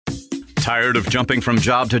Tired of jumping from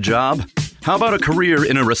job to job? How about a career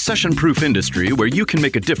in a recession-proof industry where you can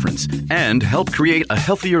make a difference and help create a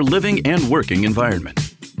healthier living and working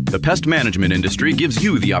environment? The pest management industry gives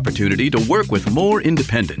you the opportunity to work with more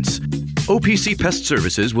independence. OPC Pest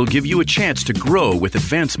Services will give you a chance to grow with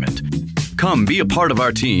advancement. Come be a part of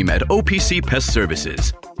our team at OPC Pest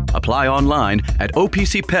Services. Apply online at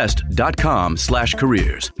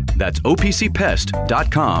opcpest.com/careers. That's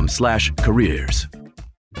opcpest.com/careers.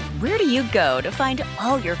 Where do you go to find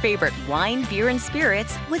all your favorite wine, beer, and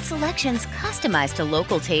spirits with selections customized to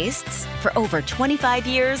local tastes? For over 25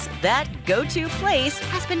 years, that go-to place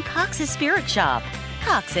has been Cox's Spirit Shop.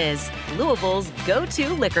 Cox's, Louisville's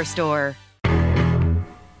go-to liquor store.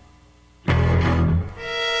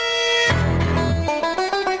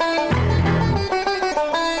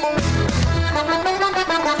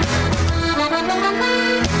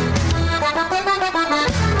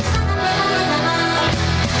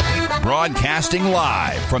 Broadcasting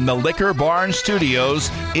live from the Liquor Barn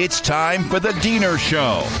Studios, it's time for the Deener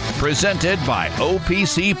Show, presented by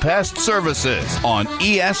OPC Pest Services on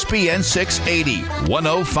ESPN 680,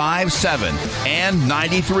 105.7, and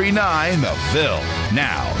 93.9 The Ville.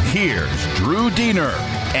 Now, here's Drew Deener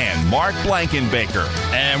and Mark Blankenbaker.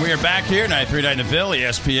 And we are back here, 93.9 The Ville,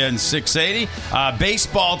 ESPN 680.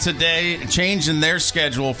 Baseball today, changing their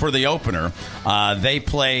schedule for the opener. They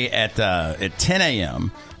play at 10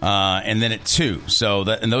 a.m., and then at 2. So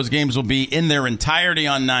and those games will be in their entirety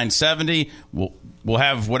on 970. We'll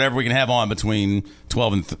have whatever we can have on between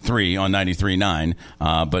 12 and 3 on 93.9.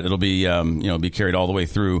 But it'll be be carried all the way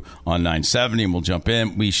through on 970, and we'll jump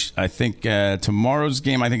in. I think tomorrow's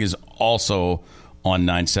game is also on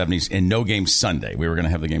 970s, and no game Sunday. We were going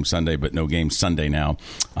to have the game Sunday, but no game Sunday now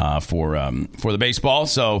for the baseball.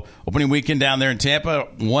 So opening weekend down there in Tampa.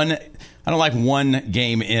 I don't like one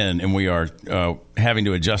game in, and we are having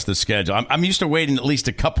to adjust the schedule. I'm used to waiting at least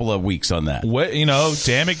a couple of weeks on that.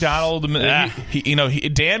 Dan McDonald.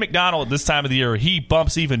 Dan McDonald at this time of the year, he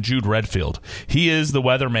bumps even Jude Redfield. He is the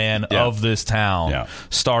weatherman of this town,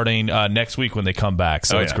 starting next week when they come back.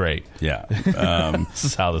 So it's great. Yeah, this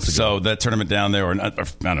is how this is. So that tournament down there, I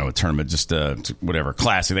don't know, a tournament, just whatever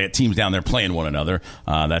classic. They had teams down there playing one another.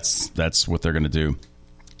 That's what they're going to do.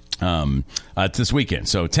 This weekend.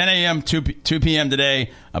 So 10 a.m., 2 p.m.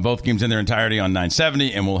 today. Both games in their entirety on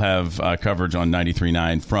 970, and we'll have coverage on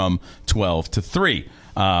 93.9 from 12 to 3.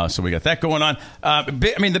 So we got that going on.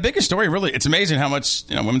 The biggest story, really, it's amazing how much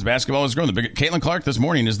women's basketball has grown. Caitlin Clark this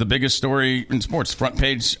morning is the biggest story in sports. Front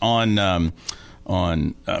page on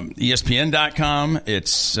ESPN.com.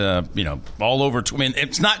 It's all over.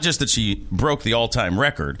 It's not just that she broke the all-time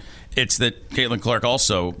record. It's that Caitlin Clark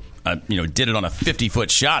also did it on a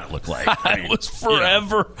 50-foot shot, it looked like. It was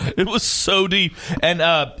forever. It was so deep.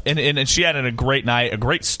 And she had a great night, a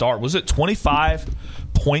great start. Was it 25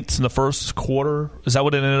 points in the first quarter? Is that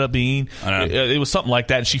what it ended up being? I don't know. It was something like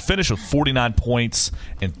that. And she finished with 49 points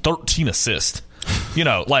and 13 assists.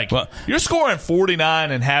 You're scoring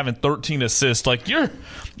 49 and having 13 assists.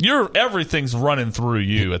 You're everything's running through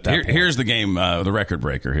you at that point. Here's the game, the record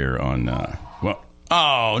breaker here on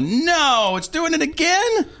oh, no, it's doing it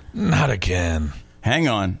again? Not again. Hang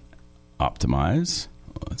on. Optimize.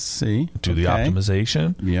 Let's see. Do the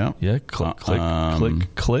optimization. Yeah. Yeah, click.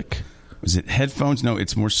 Is it headphones? No,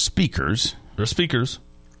 it's more speakers. They're speakers.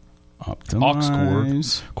 Optimize. Aux cord.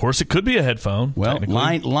 Of course, it could be a headphone. Well,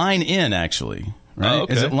 line in, actually. Right? Oh,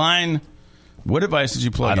 okay. Is it line? What device did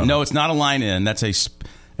you plug in? No, it's not a line in. It's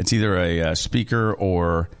either a speaker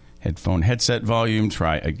or headset volume.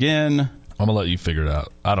 Try again. I'm going to let you figure it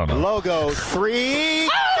out. I don't know. Logo 3.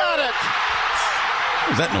 Got it. What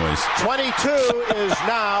was that noise? 22 is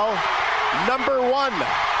now number 1.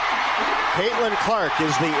 Caitlin Clark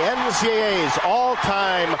is the NCAA's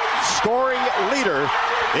all-time scoring leader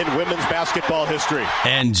in women's basketball history.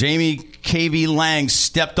 And Jamie K.V. Lang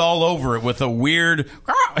stepped all over it with a weird...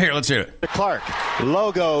 Here, let's hear it. Clark,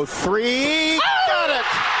 logo 3. Got it.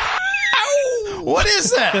 What is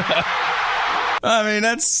that?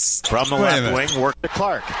 That's... From the left wing, work to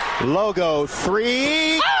Clark. Logo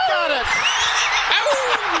 3. Got it.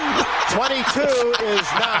 22 is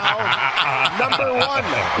now number 1.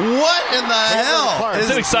 What in the hell? It's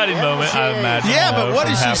an exciting moment, I imagine. Yeah, but what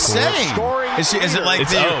is she saying? Is it like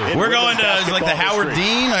we're going to like the Howard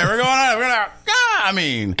Dean? Like we're going to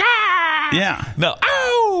yeah. No.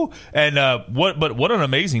 Ow! And what an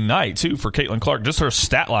amazing night too for Caitlin Clark. Just her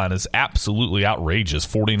stat line is absolutely outrageous.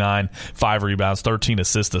 49, 5 rebounds, 13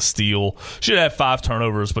 assists, a steal. She had 5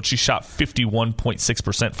 turnovers, but she shot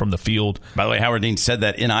 51.6% from the field. By the way, Howard Dean said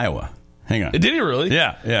that in Iowa. Hang on. Did he really?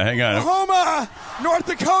 Yeah, hang on. Oklahoma, North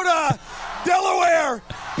Dakota, Delaware,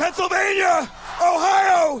 Pennsylvania,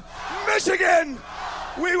 Ohio, Michigan.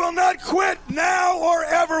 We will not quit now or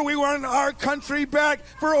ever. We want our country back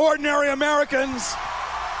for ordinary Americans.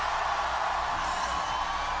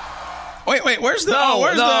 Wait, where's the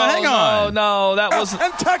hang on. No, that was...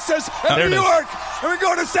 And Texas, and New York, and we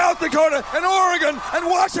go to South Dakota, and Oregon, and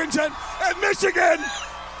Washington, and Michigan,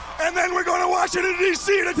 and then we're going to Washington,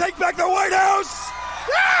 D.C. to take back the White House.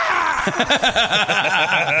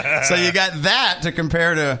 So you got that to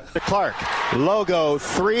compare to Clark. Logo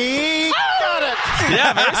 3. Got it.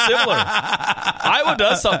 Yeah, very similar. Iowa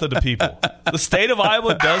does something to people. The state of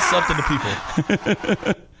Iowa does something to people.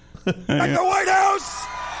 Like the White House.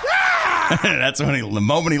 That's when the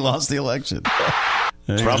moment he lost the election.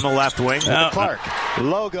 From the left wing to Clark.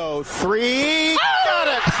 Logo 3. Got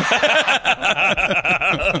it.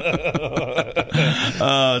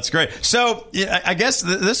 It's great. So I guess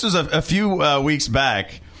this was a few weeks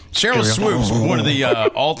back. Cheryl Swoops, one of the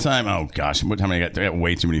all-time. Oh gosh, what time I got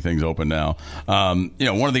way too many things open now. One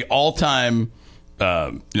of the all-time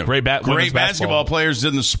great basketball players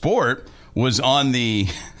in the sport was on the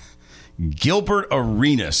Gilbert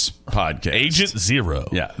Arenas podcast. Agent Zero.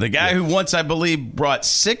 Yeah. The guy who once, I believe, brought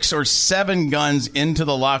 6 or 7 guns into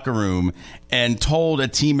the locker room and told a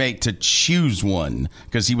teammate to choose one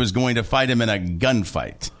because he was going to fight him in a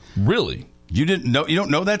gunfight. Really? You didn't know? You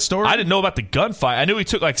don't know that story? I didn't know about the gunfight. I knew he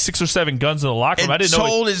took like 6 or 7 guns in the locker room. I didn't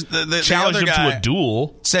know he challenged him to a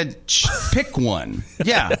duel. Said, pick one.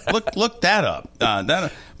 Yeah. Look that up.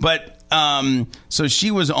 So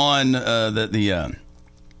she was on the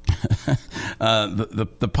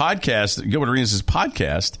podcast, Gilbert Arenas'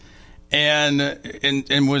 podcast,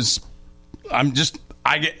 and was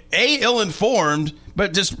I get ill-informed,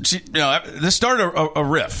 but just this started a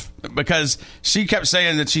riff because she kept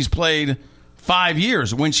saying that she's played 5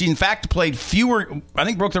 years when she in fact played fewer. I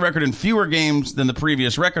think broke the record in fewer games than the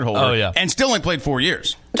previous record holder. Oh, yeah. And still only played 4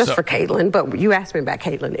 years. Just for Caitlin, but you asked me about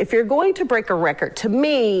Caitlin. If you're going to break a record, to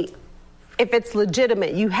me, if it's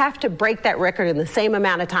legitimate, you have to break that record in the same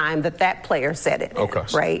amount of time that player set it. Okay.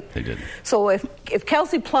 Right? They did. So if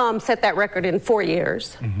Kelsey Plum set that record in 4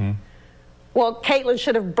 years, well, Caitlin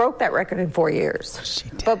should have broke that record in 4 years.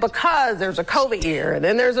 But because there's a COVID year and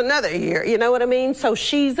then there's another year, you know what I mean? So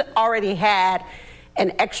she's already had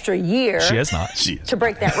an extra year. She has not. To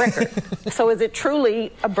break that record. So is it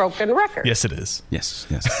truly a broken record? Yes, it is. Yes.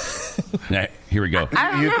 Now, here we go.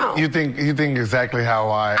 I don't know. You think exactly how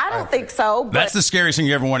I don't think so. But That's the scariest thing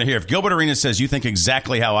you ever want to hear. If Gilbert Arenas says you think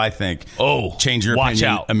exactly how I think, change your watch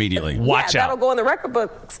opinion out. immediately. Watch out. That'll go in the record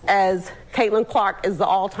books as Caitlin Clark is the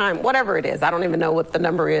all-time, whatever it is. I don't even know what the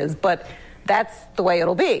number is, but that's the way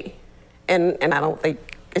it'll be. And I don't think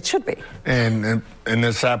it should be. And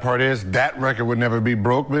the sad part is that record would never be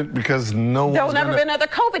broken because there'll never be another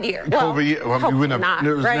COVID year.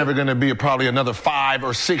 There's never going to be probably another 5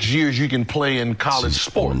 or 6 years you can play in college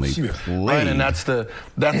sports. Right? And that's the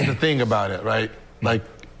thing about it, right? Like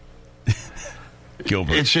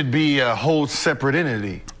Gilbert. It should be a whole separate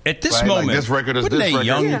entity. At this moment, like this record is wouldn't this a record.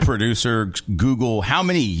 young producer Google how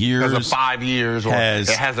many years? Has a 5 years, or it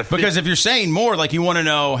has a 50. Because if you're saying more, like you want to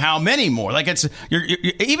know how many more. Like it's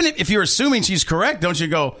even if you're assuming she's correct, don't you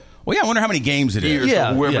go? Well, yeah, I wonder how many games it is.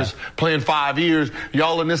 So whoever's playing 5 years,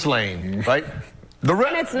 y'all in this lane, right? The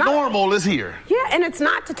normal is here. Yeah, and it's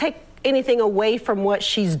not to take anything away from what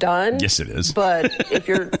she's done. Yes, it is. But if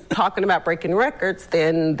you're talking about breaking records,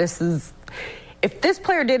 then this is. If this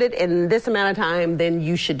player did it in this amount of time, then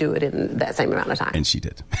you should do it in that same amount of time. And she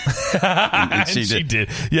did. and she did.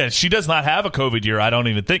 Yeah, she does not have a COVID year, I don't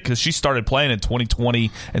even think, because she started playing in 2020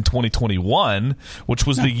 and 2021, which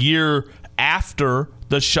was the year after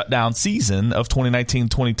the shutdown season of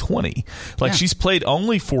 2019-2020. She's played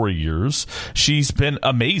only 4 years. She's been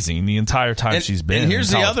amazing the entire time she's been. And here's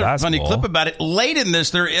the other basketball. funny clip about it. Late in this,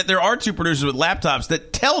 there are 2 producers with laptops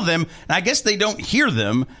that tell them, and I guess they don't hear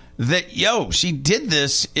them, that, she did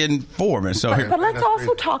this in 4 minutes. So but let's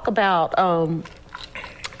also talk about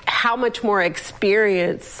how much more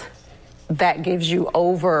experience that gives you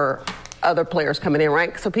over other players coming in,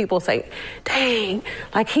 right? So people say, dang,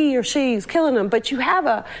 like he or she's killing them. But you have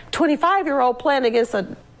a 25-year-old playing against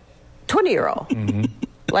a 20-year-old. Mm-hmm.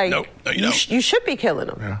 No, you should be killing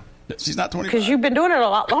them. Yeah. She's not 25. Because you've been doing it a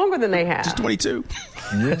lot longer than they have. She's 22.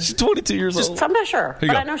 Yeah. She's 22 years old. I'm not sure,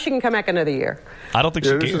 but I know she can come back another year. I don't think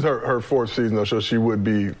she can. This is her 4th season, though, so she would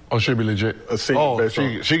be... Oh, she'd be legit. A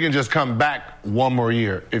season. She can just come back 1 more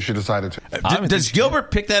year if she decided to. Does Gilbert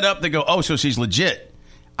pick that up? They go, so she's legit.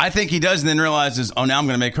 I think he does and then realizes, now I'm going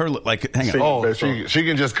to make her look like... Hang on. She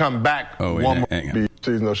can just come back 1 more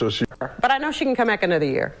season, though, so she... But I know she can come back another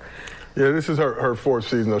year. Yeah, this is her fourth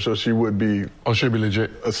season, though, so she would be. Oh, she'll be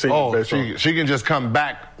legit. A senior. She can just come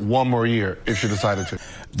back one more year if she decided to.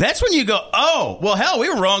 That's when you go, oh, well, hell, we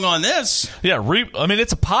were wrong on this. Yeah,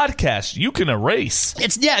 it's a podcast. You can erase.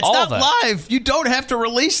 It's not live. You don't have to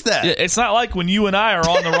release that. Yeah, it's not like when you and I are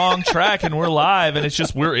on the wrong track and we're live and it's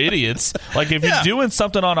just we're idiots. Like if you're doing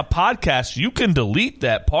something on a podcast, you can delete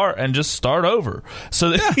that part and just start over.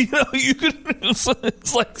 So that, you can.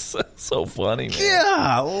 It's like so funny. Man.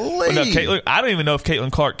 Yeah. No, I don't even know if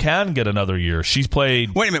Caitlin Clark can get another year. She's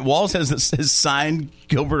played. Wait a minute. Walls has signed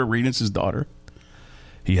Gilbert Arenas' daughter.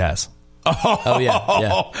 He has. Oh, yeah.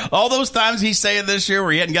 All those times he's saying this year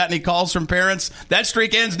where he hadn't got any calls from parents, that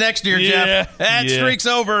streak ends next year, Jeff. That streak's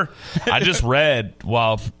over. I just read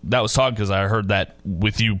while that was talking because I heard that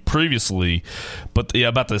with you previously, but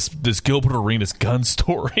about this Gilbert Arenas gun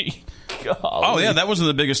story. Golly. Oh, yeah, that was one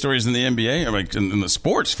of the biggest stories in the NBA, like in the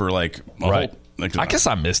sports for like right. I guess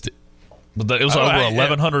I missed it. But it was over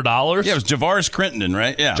 $1,100. Yeah, it was Jarvis Crittenden,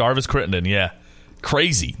 right? Yeah, Jarvis Crittenden. Yeah,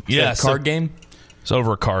 crazy. Yeah, card game. It's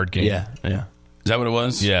over a card game. Yeah. Is that what it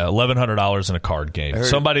was? Yeah, $1,100 in a card game.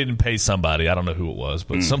 Somebody didn't pay somebody. I don't know who it was,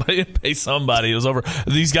 but somebody didn't pay somebody. It was over.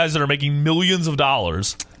 These guys that are making millions of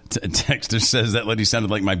dollars. Texter says that lady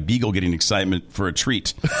sounded like my beagle getting excitement for a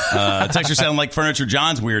treat. Texter sounded like Furniture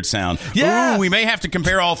John's weird sound. Yeah. Ooh, we may have to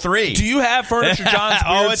compare all three. Do you have Furniture John's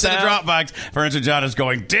weird it's sound? in the Dropbox. Furniture John is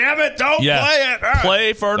going, damn it, don't play it.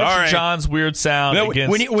 Play Furniture John's weird sound. No,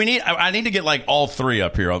 I need to get like all three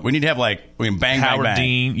up here. We need to have like bang, Howard bang, bang.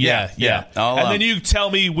 Dean. Yeah. And then you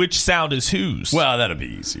tell me which sound is whose. Well, that'll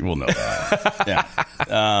be easy. We'll know that.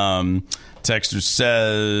 Texter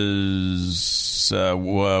says,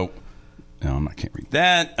 no, I can't read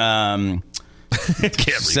that. Can't read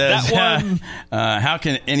says, that one. How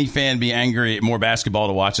can any fan be angry at more basketball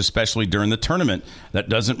to watch, especially during the tournament? That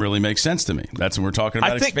doesn't really make sense to me. That's when we're talking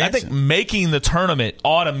about expansion. I think making the tournament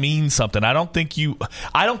ought to mean something. I don't think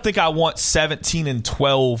I want 17 and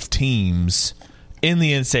 12 teams in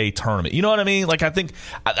the NCAA tournament. You know what I mean? Like I think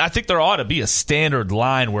there ought to be a standard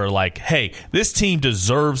line where like, hey, this team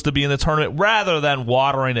deserves to be in the tournament rather than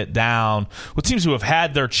watering it down with teams who have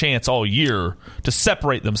had their chance all year to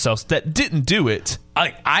separate themselves that didn't do it.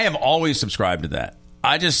 I have always subscribed to that.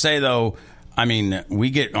 I just say though, I mean,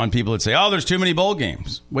 we get on people that say, "Oh, there's too many bowl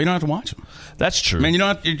games." Well, you don't have to watch them. That's true. I mean,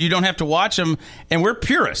 you don't have to watch them, and we're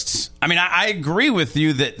purists. I mean, I agree with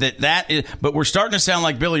you that is, but we're starting to sound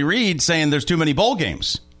like Billy Reed saying there's too many bowl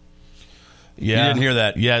games. Yeah, you didn't hear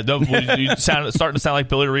that. Yeah, you starting to sound like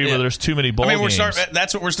Billy Reed where there's too many bowl games.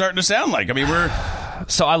 That's what we're starting to sound like. I mean,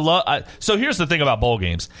 So here's the thing about bowl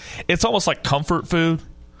games. It's almost like comfort food.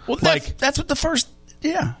 Well, that's what the first.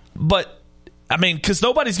 Yeah, but. I mean, because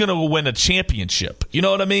nobody's going to win a championship. You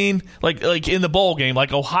know what I mean? Like in the bowl game,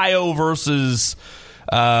 like Ohio versus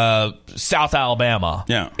South Alabama.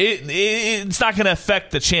 Yeah, it's not going to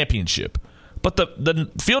affect the championship. But the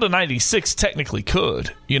field of 96 technically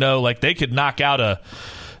could. You know, like they could knock out a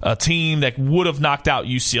team that would have knocked out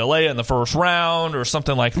UCLA in the first round or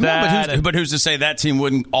something like that. But who's to say that team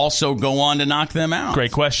wouldn't also go on to knock them out?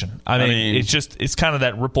 Great question. I mean it's kind of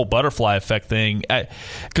that ripple butterfly effect thing. I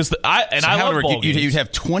love bowl games. You'd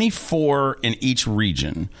have 24 in each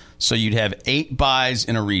region, so you'd have 8 byes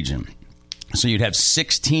in a region. So you'd have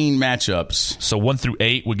 16 matchups. So 1 through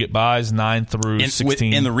 8 would get byes, 9 through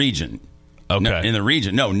 16 in the region. Okay, no, in the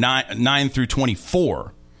region. No, 9 through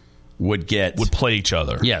 24. Would play each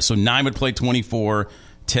other. Yeah, so 9 would play 24,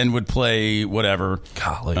 10 would play whatever.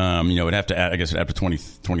 Golly. It'd have to add, I guess it'd have to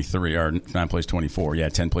 23, or 9 plays 24. Yeah,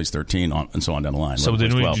 10 plays 13, and so on down the line. So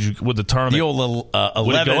then would the tournament... The old 11...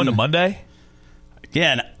 Would it go into Monday?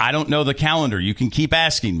 Again, I don't know the calendar. You can keep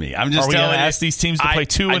asking me. I'm just telling you. Are we going to ask these teams to play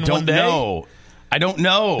 2 in one day? I don't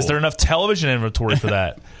know. Is there enough television inventory for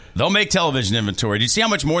that? They'll make television inventory. Did you see how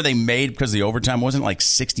much more they made because the overtime wasn't like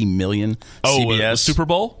 $60 million? CBS Super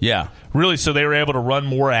Bowl? Yeah, really. So they were able to run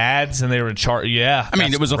more ads, and they were in charge. Yeah, I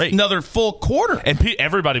mean it was another full quarter, and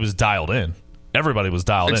everybody was dialed in. Everybody was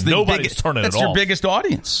dialed in. Nobody's turning it off. That's your biggest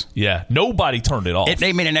audience. Yeah, nobody turned it off.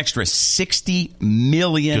 They made an extra $60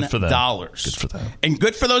 million. Good for them. And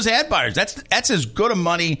good for those ad buyers. That's as good a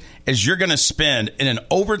money as you're going to spend in an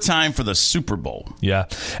overtime for the Super Bowl. Yeah.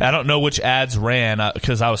 I don't know which ads ran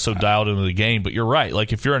because I was so dialed into the game, but you're right.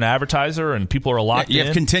 Like if you're an advertiser and people are locked in. You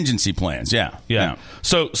have contingency plans, yeah.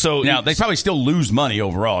 So now they probably still lose money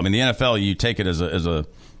overall. I mean, the NFL, you take it as a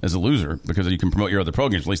loser because you can promote your other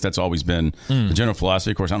programs. At least that's always been the general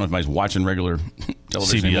philosophy. Of course, I don't know if anybody's watching regular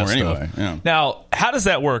television CBS anymore anyway. Yeah. Now, how does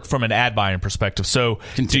that work from an ad buying perspective? So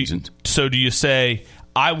contingent. Do you say,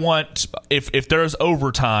 I want, if there's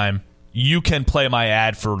overtime, you can play my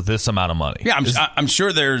ad for this amount of money? Yeah, I'm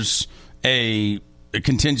sure there's a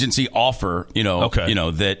contingency offer,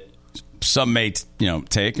 that some may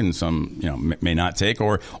take and some may not take,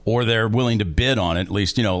 or they're willing to bid on it. At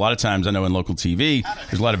least a lot of times I know in local TV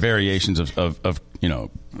there's a lot of variations of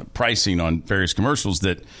pricing on various commercials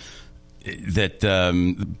that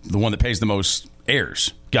the one that pays the most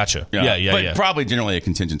airs. Gotcha. Yeah. Probably generally a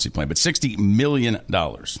contingency plan, but $60 million.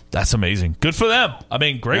 That's amazing. Good for them. I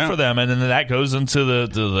mean, great for them. And then that goes into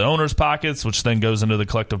the owner's pockets, which then goes into the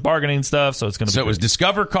collective bargaining stuff. So it's going to be. So it was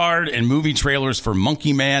Discover Card and movie trailers for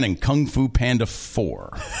Monkey Man and Kung Fu Panda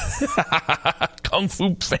 4. Kung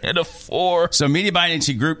Fu Panda 4. So Media Buying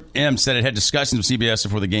Agency Group M said it had discussions with CBS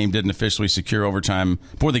before the game didn't officially secure overtime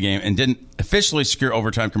for the game and didn't officially secure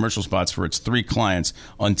overtime commercial spots for its 3 clients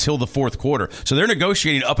until the fourth quarter. So they're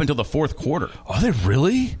negotiating up until the fourth quarter. Are they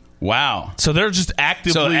really? Wow. So they're just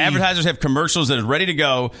actively... So advertisers have commercials that are ready to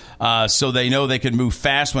go so they know they can move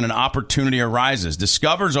fast when an opportunity arises.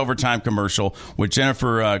 Discover's overtime commercial with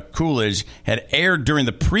Jennifer Coolidge had aired during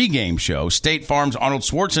the pregame show, State Farm's Arnold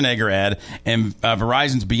Schwarzenegger ad, and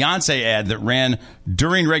Verizon's Beyonce ad that ran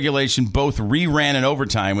during regulation both reran in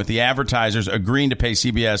overtime, with the advertisers agreeing to pay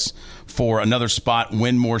CBS for another spot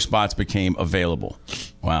when more spots became available.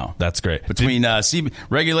 Wow. That's great. Between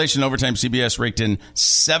regulation and overtime, CBS raked in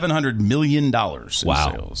 $700 million in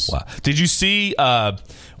sales. Wow. Did you see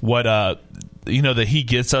what the He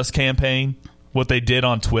Gets Us campaign, what they did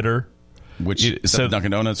on Twitter? Which is that Dunkin'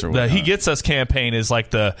 Donuts or what? The He Gets Us campaign is like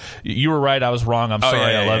the "You were right, I was wrong, I'm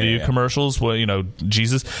sorry, I love you" commercials. Well,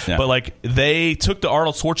 Jesus. Yeah. But like they took the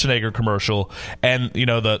Arnold Schwarzenegger commercial and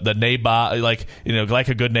the neighbor, like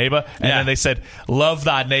a good neighbor, and then they said, "Love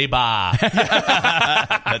thy neighbor."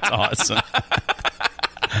 That's awesome.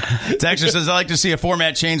 Texas says, "I like to see a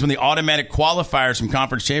format change when the automatic qualifiers from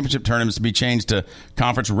conference championship tournaments to be changed to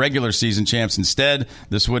conference regular season champs instead.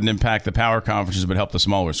 This wouldn't impact the power conferences, but help the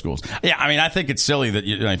smaller schools." Yeah, I mean, I think it's silly that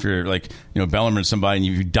if you're like Bellarmine or somebody and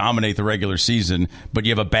you dominate the regular season, but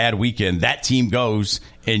you have a bad weekend, that team goes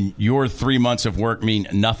and your 3 months of work mean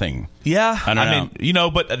nothing. Yeah, I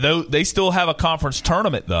mean, but they still have a conference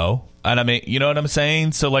tournament though. And I mean, you know what I'm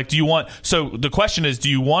saying? So like, so the question is, do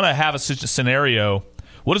you want to have such a scenario?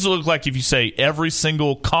 What does it look like if you say every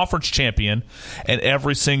single conference champion and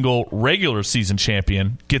every single regular season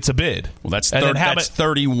champion gets a bid? Well, that's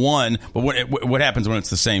 31. But what happens when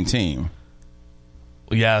it's the same team?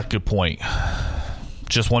 Yeah, good point.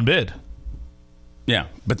 Just one bid. Yeah,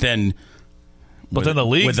 but then the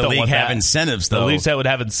leagues would the league have incentives, though? The leagues that would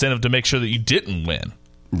have incentive to make sure that you didn't win.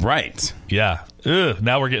 Right. Yeah.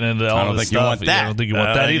 Now we're getting into all this stuff. I don't think you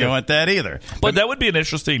want that either. But that would be an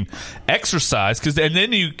interesting exercise, and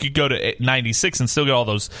then you could go to 96 and still get all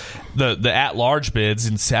those the at-large bids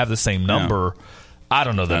and have the same number. Yeah. I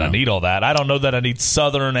don't know that I need all that. I don't know that I need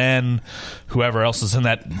Southern and whoever else is in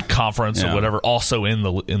that conference or whatever also in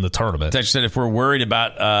the tournament. Texas said if we're worried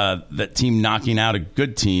about that team knocking out a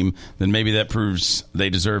good team, then maybe that proves they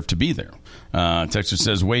deserve to be there. Texas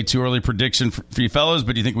says, way too early prediction for you fellows,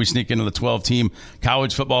 but do you think we sneak into the 12-team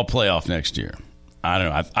college football playoff next year? I don't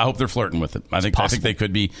know. I hope they're flirting with it. I think they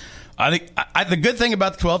could be. I think the good thing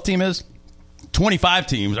about the 12-team is 25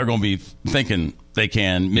 teams are going to be thinking they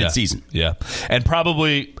can mid-season. Yeah. And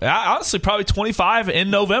honestly, probably 25 in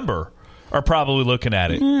November are probably looking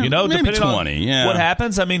at it. Maybe depending 20, on what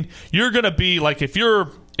happens. I mean, you're going to be like, if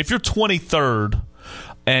you're 23rd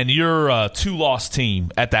and you're a 2-loss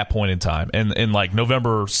team at that point in time, and in like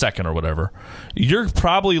November 2nd or whatever, you're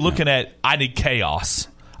probably looking at, I need chaos.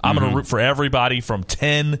 I'm going to root for everybody from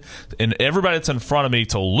 10 and everybody that's in front of me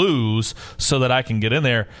to lose so that I can get in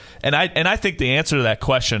there. And I think the answer to that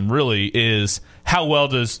question really is, how well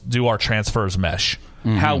do our transfers mesh?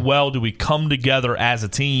 Mm-hmm. How well do we come together as a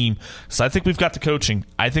team? So I think we've got the coaching.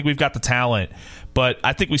 I think we've got the talent. But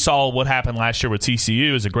I think we saw what happened last year with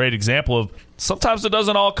TCU is a great example of sometimes it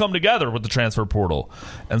doesn't all come together with the transfer portal.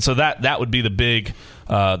 And so that would be the big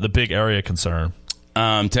area of concern.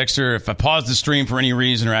 Texter, if I pause the stream for any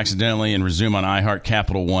reason or accidentally and resume on iHeart,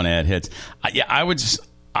 Capital One ad hits. I would just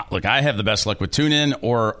look. I have the best luck with TuneIn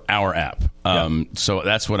or our app. So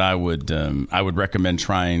that's what I would recommend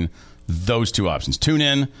trying those two options.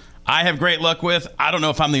 TuneIn, I have great luck with. I don't know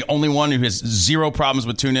if I'm the only one who has zero problems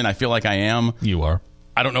with TuneIn. I feel like I am. You are.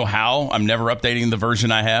 I don't know how. I'm never updating the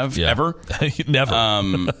version I have, ever. Never.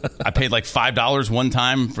 I paid like $5 one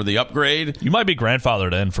time for the upgrade. You might be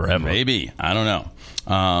grandfathered in forever. Maybe. I don't know.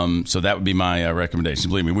 So that would be my recommendation.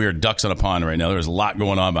 Believe me, we are ducks on a pond right now. There's a lot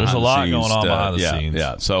going on behind the scenes. There's a lot going on behind the scenes.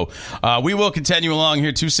 Yeah. So we will continue along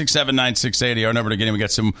here. 267-9680, our number to get in. We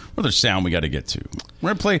got some other sound we got to get to. We're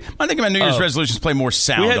going to play. I think my New Year's resolution is play more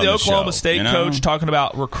sound. We had on the Oklahoma show, State coach talking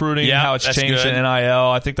about recruiting, how it's changed in NIL.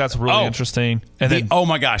 I think that's really interesting. And then, oh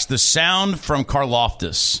my gosh, the sound from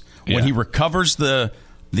Karlaftis when he recovers the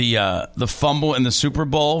fumble in the Super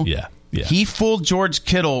Bowl. Yeah. He fooled George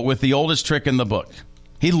Kittle with the oldest trick in the book.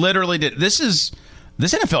 He literally did. This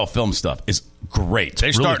NFL film stuff is great. They're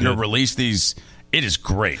really starting to release these. It is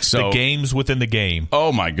great. So the games within the game.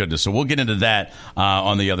 Oh, my goodness. So we'll get into that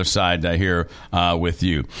on the other side here with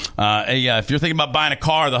you. If you're thinking about buying a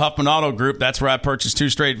car, the Huffman Auto Group, that's where I purchased 2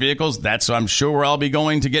 straight vehicles. That's, I'm sure, where I'll be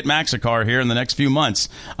going to get Max a car here in the next few months.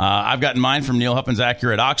 I've gotten mine from Neil Huffman's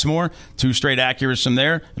Acura at Oxmoor. 2 straight Acuras from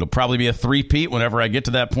there. It'll probably be a three-peat whenever I get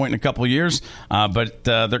to that point in a couple of years. But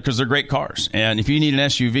because they're great cars. And if you need an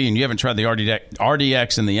SUV and you haven't tried the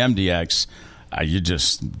RDX and the MDX, you're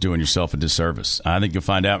just doing yourself a disservice. I think you'll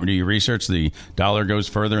find out when you do your research. The dollar goes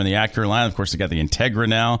further in the Acura line. Of course, they got the Integra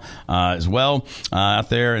now as well out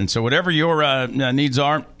there. And so whatever your needs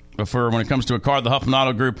are for when it comes to a car, the Huffman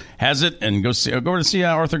Auto Group has it. And go over to see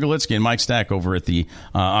Arthur Galitsky and Mike Stack over at the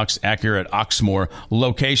Acura at Oxmoor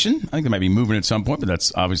location. I think they might be moving at some point, but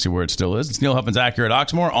that's obviously where it still is. It's Neil Huffman's Acura at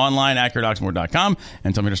Oxmoor, online, acura@oxmoor.com.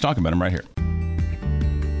 And tell me just talking about them right here.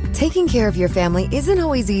 Taking care of your family isn't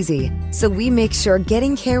always easy, so we make sure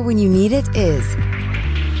getting care when you need it is.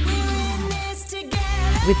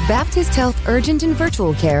 With Baptist Health Urgent and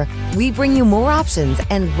Virtual Care, we bring you more options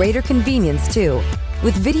and greater convenience, too.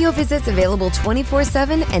 With video visits available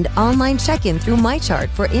 24/7 and online check-in through MyChart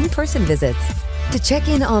for in-person visits. To check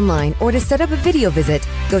in online or to set up a video visit,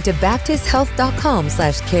 go to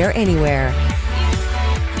baptisthealth.com/careanywhere.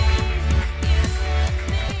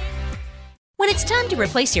 When it's time to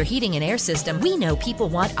replace your heating and air system, we know people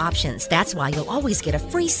want options. That's why you'll always get a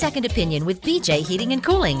free second opinion with BJ Heating and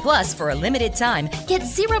Cooling. Plus, for a limited time, get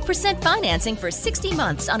 0% financing for 60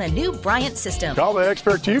 months on a new Bryant system. Call the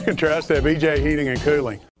experts you can trust at BJ Heating and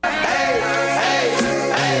Cooling.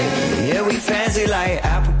 Yeah, we fancy like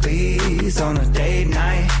Applebee's on a date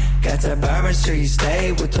night. Got that Bourbon Street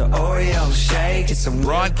steak with the Oreo shake. It's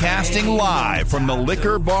broadcasting live from the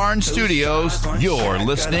Liquor Barn Studios. You're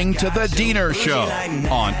listening to The Deener Show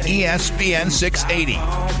on ESPN 680,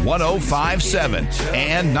 105.7,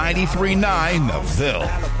 and 93.9 The Ville.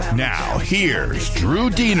 Now, here's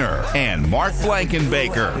Drew Deener and Mark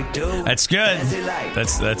Blankenbaker. That's good.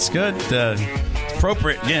 That's good.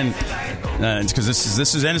 Appropriate again. It's because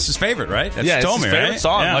this is Ennis's favorite, right? That's it's Tommy, his favorite right?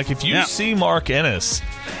 song. Yeah. Like if you see Mark Ennis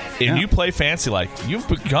and you play fancy, like you've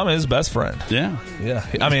become his best friend. Yeah.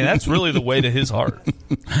 I mean, that's really the way to his heart.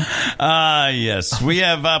 Yes, we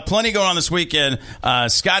have plenty going on this weekend.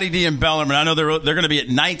 Scotty D and Bellarmine. I know they're going to be at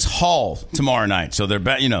Knights Hall tomorrow night, so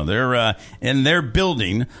they're in their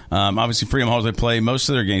building. Obviously, Freedom Halls they play most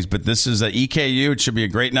of their games, but this is EKU. It should be a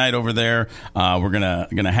great night over there. We're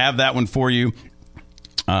gonna have that one for you.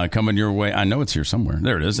 Coming your way. I know it's here somewhere.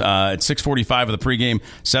 There it is. At 6:45 with the pregame,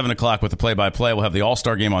 7 o'clock with the play-by-play. We'll have the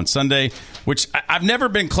All-Star game on Sunday, which I've never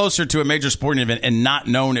been closer to a major sporting event and not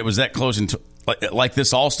known it was that close until like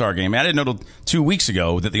this All-Star game. I didn't know till 2 weeks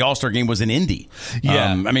ago that the All-Star game was in Indy.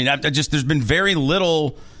 Yeah. There's been very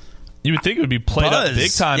little. You would think it would be played up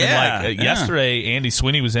big time. Yeah, and yesterday, Andy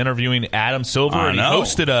Sweeney was interviewing Adam Silver, and he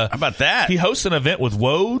hosted How about that? He hosted an event with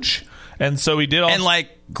Woj. And so he did all... And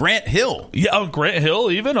like Grant Hill. Yeah, Grant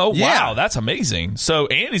Hill even? Oh, yeah. Wow, that's amazing. So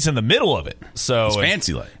Andy's in the middle of it. So it's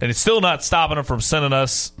fancy like. And it's still not stopping him from sending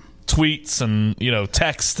us tweets and,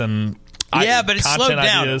 text and... Yeah, but it's slowed down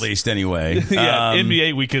ideas. At least anyway.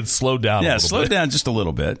 NBA we could slow down a little bit. Slow down just a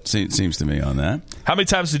little bit, seems to me on that. How many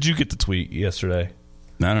times did you get the tweet yesterday?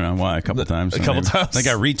 I don't know. Why? A couple times. Times? I think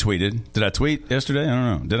I retweeted. Did I tweet yesterday? I don't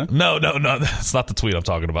know. Did I? No. That's not the tweet I'm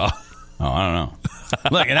talking about. Oh, I don't know.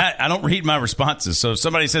 Look, and I don't read my responses. So if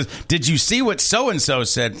somebody says, did you see what so-and-so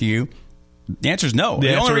said to you? The answer is no.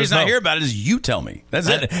 The only reason I hear about it is you tell me. That's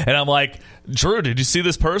it. And I'm like, Drew, did you see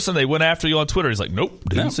this person? They went after you on Twitter. He's like, nope,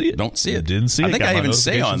 didn't see it. Don't see it. Didn't see it. I think I even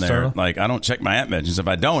say on there, like, I don't check my app messages. If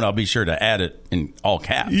I don't, I'll be sure to add it in all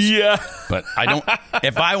caps. Yeah. But I don't.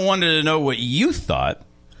 If I wanted to know what you thought,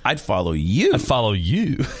 I'd follow you. I'd follow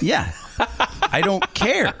you. Yeah. I don't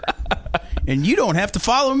care. And you don't have to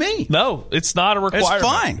follow me. No, it's not a requirement. It's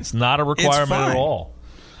fine. It's not a requirement at all.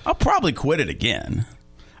 I'll probably quit it again.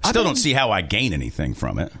 I still don't see how I gain anything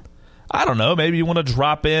from it. I don't know. Maybe you want to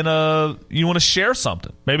drop in you want to share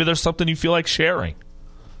something. Maybe there's something you feel like sharing.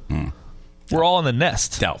 We're all in the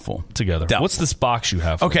nest. Doubtful. Together. Doubtful. What's this box you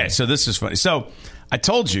have for me? So this is funny. So I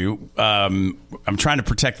told you I'm trying to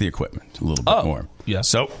protect the equipment a little bit more. Yeah.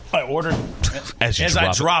 So I ordered as you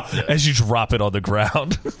drop it on the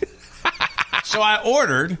ground. So I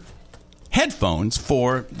ordered headphones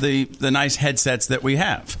for the nice headsets that we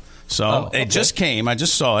have. So it just came. I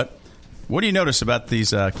just saw it. What do you notice about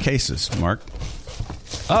these cases, Mark?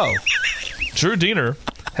 Oh, Drew Deener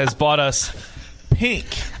has bought us pink.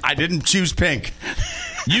 I didn't choose pink.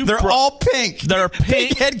 They're all pink. They're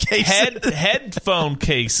pink head cases. Headphone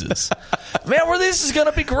cases. Man, this is going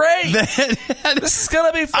to be great. This is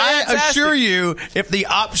going to be fantastic. I assure you, if the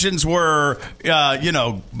options were,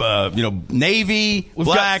 navy,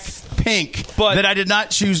 black, pink, but that I did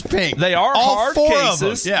not choose pink. They are all hard four cases.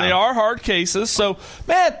 Of them. Yeah. They are hard cases. So,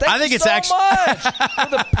 man, thank you so much for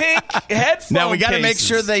the pink headphone. Now we got to cases. make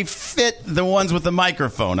sure they fit the ones with the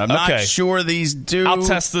microphone. I'm not sure these do. I'll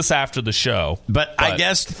test this after the show. But I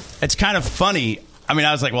guess it's kind of funny. I mean,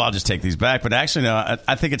 I was like, well, I'll just take these back. But actually, no,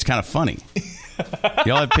 I think it's kind of funny.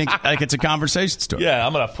 Y'all have pink, like it's a conversation starter. Yeah,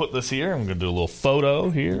 I'm going to put this here. I'm going to do a little photo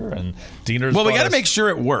here. And Diener's we got to make sure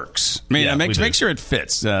it works. I mean, make sure it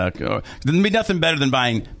fits. There'd be nothing better than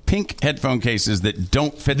buying pink headphone cases that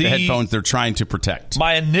don't fit the headphones they're trying to protect.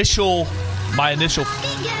 My initial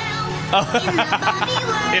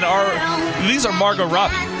these are Margot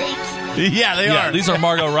Robbie. Yeah, they are. These are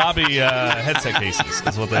Margot Robbie headset cases.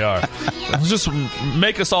 That's what they are. Just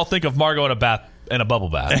make us all think of Margot in a bubble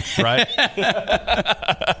bath, right?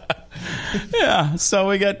 Yeah. So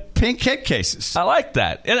we got pink head cases. I like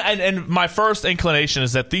that. And my first inclination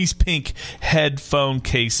is that these pink headphone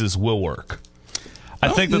cases will work. I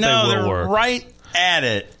think that they will work. Right at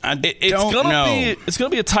it. It's gonna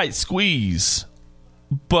be a tight squeeze,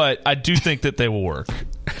 but I do think that they will work.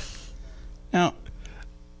 Now,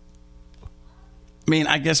 I mean,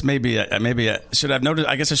 I guess maybe I should have noticed.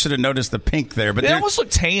 I guess I should have noticed the pink there, but they almost look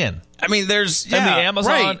tan. I mean, there's and the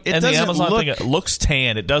Amazon right. and the Amazon thing. It looks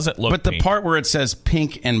tan. It doesn't look. But the pink. part where it says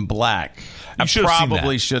pink and black, I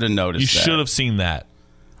probably should have noticed. You should have seen that.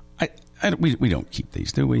 We don't keep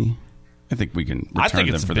these, do we? I think we can return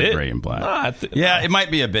them for the gray and black. It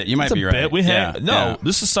might be a bit. You might be right.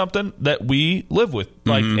 This is something that we live with.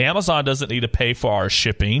 Like Amazon doesn't need to pay for our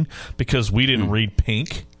shipping because we didn't read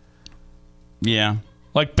pink. Yeah.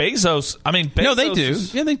 Like Bezos. I mean, Bezos no, they do.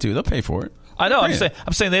 Yeah, they do. They'll pay for it. I know. I'm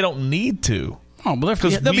saying they don't need to. Oh, but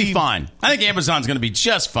they'll be fine. I think Amazon's going to be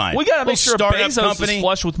just fine. We got to make sure Bezos is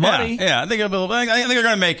flush with money. Yeah, I think they're going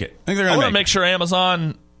to make it. I want to make sure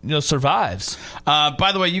Amazon survives.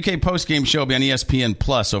 By the way, UK post-game show will be on ESPN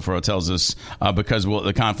Plus, Ofro tells us, because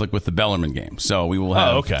the conflict with the Bellarmine game. So we will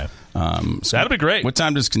have... Oh, okay. So that'll be great. What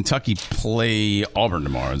time does Kentucky play Auburn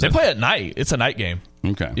tomorrow? They play at night. It's a night game.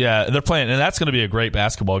 Okay. Yeah, they're playing, and that's going to be a great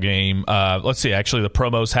basketball game. Let's see. Actually, the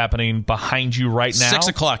promo's happening behind you right now. 6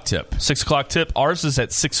 o'clock tip. 6 o'clock tip. Ours is at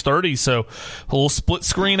 6:30, so a little split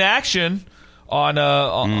screen action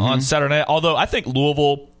on Saturday night. Although I think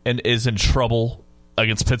Louisville is in trouble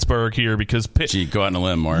against Pittsburgh here because Pitt. Gee, go out on a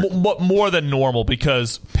limb, Mark. More than normal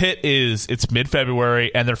because Pitt it's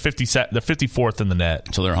mid-February and they're 54th in the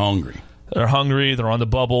net. So they're hungry. They're hungry. They're on the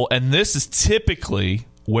bubble, and this is typically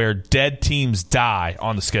where dead teams die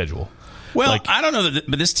on the schedule. Well, I don't know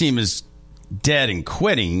but this team is dead and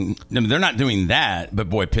quitting. I mean, they're not doing that, but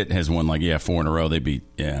boy, Pitt has won 4 in a row. They beat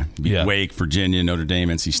Wake, Virginia, Notre Dame,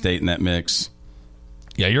 NC State in that mix.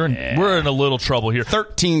 Yeah, we're in a little trouble here.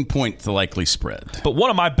 13-point the likely spread. But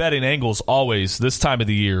one of my betting angles always this time of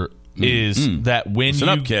the year is that when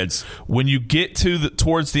you get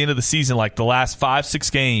towards the end of the season, like the last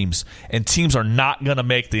 5-6 games, and teams are not going to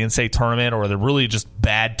make the NCAA tournament, or they're really just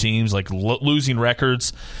bad teams, like losing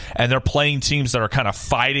records, and they're playing teams that are kind of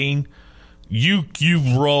fighting. You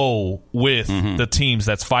roll with the teams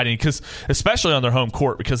that's fighting, because especially on their home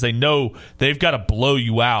court, because they know they've got to blow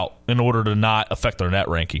you out in order to not affect their net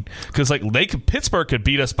ranking. Because Pittsburgh could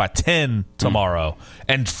beat us by 10 tomorrow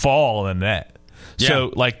and fall in the net. Yeah.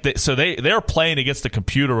 So they're playing against the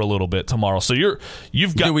computer a little bit tomorrow. So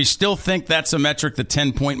you've got. Do we still think that's a metric? The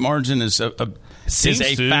 10-point margin is a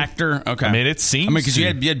factor. Okay, I mean it seems. Because you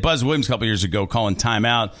had Buzz Williams a couple years ago calling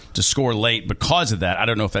timeout to score late because of that. I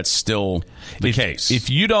don't know if that's still the case.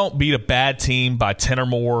 If you don't beat a bad team by 10 or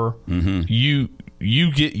more, you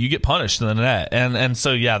get punished in the net, and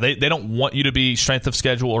so they don't want you to be strength of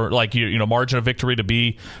schedule or margin of victory to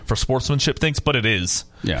be for sportsmanship things, but it is.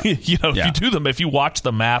 Yeah, if you watch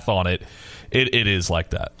the math on it, it is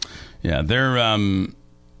like that. Yeah, their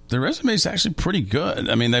resume is actually pretty good.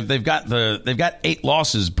 I mean, they've got 8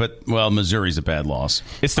 losses, but Missouri's a bad loss.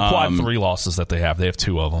 It's the quad 3 losses that they have. They have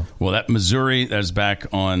 2 of them. Well, that Missouri that's back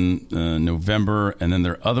on November, and then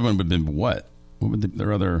their other one would have been what? What would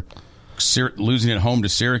their other? losing at home to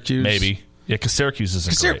Syracuse. Maybe. Yeah, because Syracuse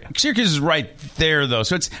isn't great. Syracuse is right there, though.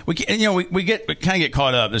 So we kind of get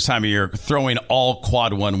caught up this time of year throwing all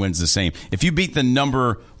quad one wins the same. If you beat the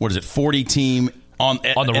number 40 team on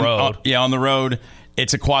the road, on the road,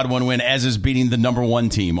 it's a quad one win, as is beating the number 1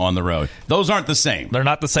 team on the road. Those aren't the same. They're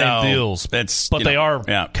not the same deals, but they are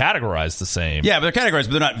categorized the same. Yeah, but they're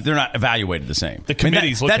categorized, but they're not evaluated the same. The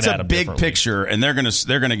committee's looking at them that's a big differently. picture, and they're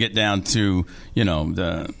gonna get down to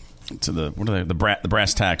the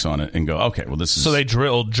brass tacks on it and go, okay, well, this is... So they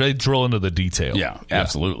drill into the detail. Yeah,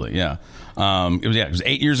 absolutely, yeah. It was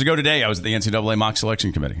 8 years ago today. I was at the NCAA mock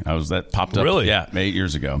selection committee. That popped up. Really? Yeah, 8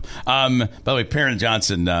 years ago. By the way, Perrin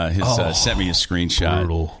Johnson has sent me a screenshot.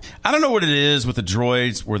 Brutal. I don't know what it is with the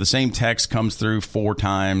droids where the same text comes through 4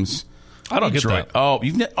 times. I don't get that. Oh,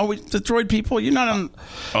 the droid people? You're not on...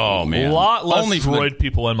 Oh, man. A lot less droid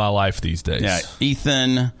people in my life these days. Yeah,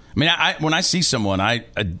 Ethan... I mean, when I see someone, I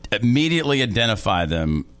immediately identify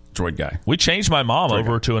them, droid guy. We changed my mom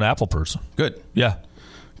over to an Apple person. Good. Yeah.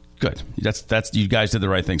 Good. That's you guys did the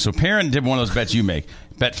right thing. So Perrin did one of those bets you make.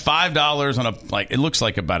 Bet $5 on it looks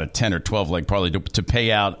like about a 10 or 12 leg parlay to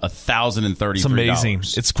pay out $1,033. It's amazing.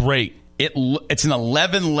 It's great. It's an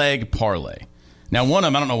 11 leg parlay. Now, one of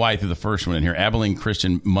them, I don't know why I threw the first one in here. Abilene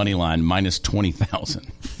Christian money line minus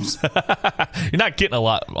 20,000. You're not getting a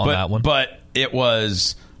lot on that one. But it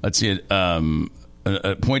was... Let's see it. A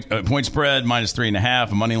point spread minus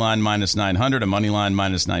 3.5, a money line minus 900, a money line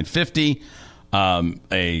minus 950,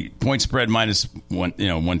 a point spread minus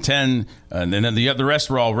 110, and then the rest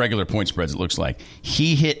were all regular point spreads. It looks like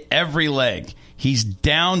he hit every leg. He's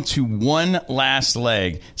down to one last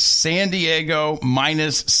leg. San Diego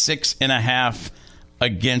minus 6.5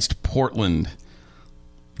 against Portland.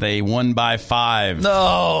 They won by 5.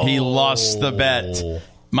 No, he lost the bet.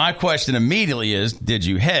 My question immediately is, did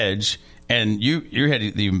you hedge? And you had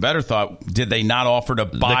the even better thought, did they not offer to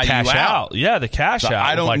buy you out? Yeah, the cash out.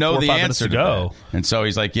 I don't know the 4 or 5 answer to that. And so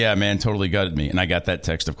he's like, yeah, man, totally gutted me. And I got that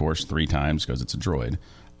text, of course, 3 times because it's a droid.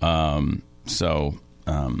 I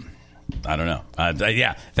don't know. At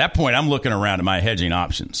that point, I'm looking around at my hedging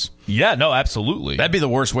options. Yeah, no, absolutely. That'd be the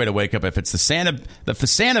worst way to wake up. If it's the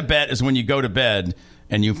Santa bet is when you go to bed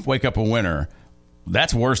and you wake up a winner.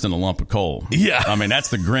 That's worse than a lump of coal. Yeah. I mean, that's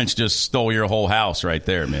the Grinch just stole your whole house right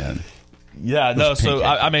there, man. Yeah, no, so,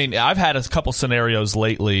 I mean, I've had a couple scenarios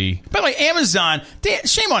lately. By the way, Amazon,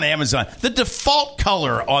 shame on Amazon. The default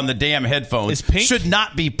color on the damn headphones is pink? Should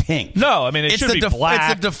not be pink. No, I mean, it should be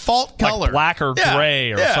black. It's the default color. Like black or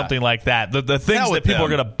gray or something like that. The things that people are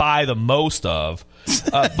going to buy the most of.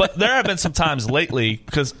 But there have been some times lately,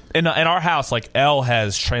 because in our house, like, Elle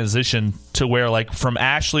has transitioned to where, like, from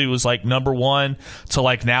Ashley was like number 1 to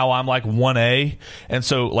like now I'm like 1A, and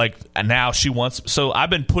so like now she wants. So I've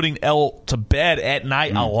been putting Elle to bed at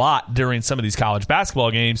night a lot during some of these college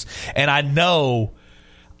basketball games, and I know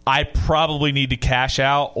I probably need to cash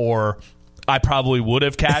out, or I probably would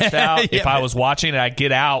have cashed out if I was watching and I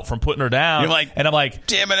get out from putting her down. You're like, and I'm like,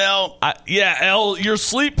 damn it, Elle. Elle, your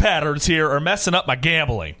sleep patterns here are messing up my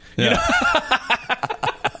gambling. Yeah. You know?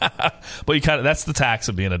 But that's the tax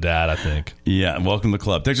of being a dad, I think. Yeah, welcome to the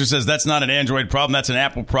club. Texture says that's not an Android problem, that's an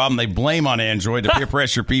Apple problem. They blame on Android to peer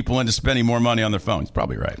pressure people into spending more money on their phones.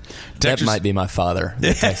 Probably right. That might be my father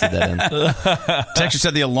that texted that in. Texture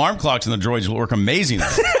said the alarm clocks in the droids will work amazingly.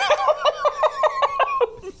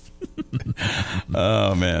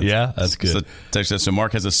 Oh, man. Yeah, that's good. So, Texture says, so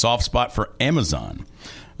Mark has a soft spot for Amazon.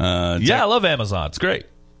 I love Amazon. It's great.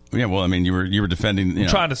 Yeah, well, I mean, you were defending,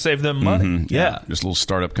 trying to save them money. Mm-hmm, yeah, just a little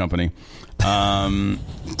startup company.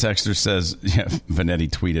 Texter says, Vanetti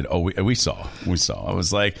tweeted, we saw. I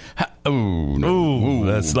was like, no,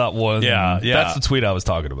 that's not one. Yeah, that's the tweet I was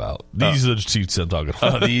talking about. These are the tweets I'm talking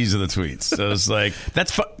about. These are the tweets. So it's like,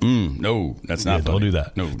 that's no, that's not. Don't do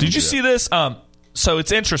that. No. Did you see this? So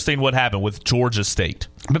it's interesting what happened with Georgia State.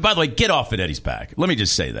 But by the way, get off Vanetti's back. Let me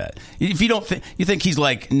just say that. If you don't you think he's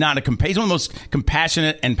like not he's one of the most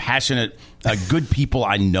compassionate and passionate good people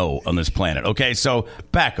I know on this planet. Okay, so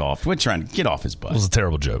back off. We're trying to get off his butt. It was a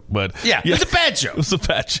terrible joke, but it's a bad joke. It was a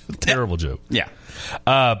bad joke. Terrible joke. Yeah.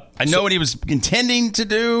 I know what he was intending to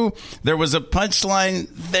do. There was a punchline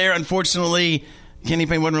there. Unfortunately, Kenny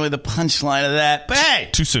Payne wasn't really the punchline of that. But hey,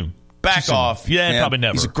 too soon. Back off. Yeah, probably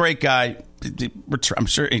never. He's a great guy. I'm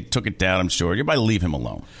sure he took it down. I'm sure. Everybody leave him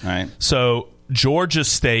alone. All right. So Georgia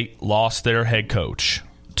State lost their head coach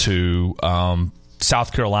to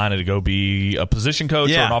South Carolina to go be a position coach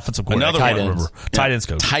or an offensive coordinator. Tight ends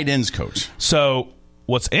coach. Tight ends coach. So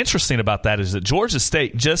what's interesting about that is that Georgia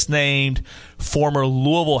State just named former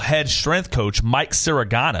Louisville head strength coach Mike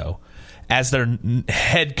Sirigano as their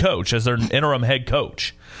head coach, as their interim head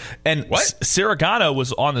coach. And Sirianni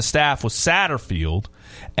was on the staff with Satterfield.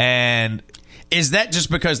 And is that just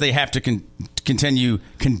because they have to continue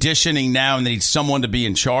conditioning now and they need someone to be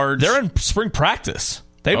in charge? They're in spring practice.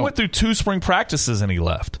 They went through 2 spring practices and he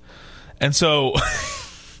left. And so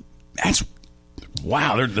that's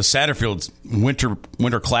wow. They're the Satterfield's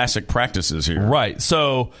winter classic practices here. Right.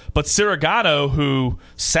 So, but Sirianni, who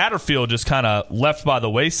Satterfield just kind of left by the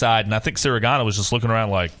wayside, and I think Sirianni was just looking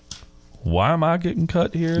around like, why am I getting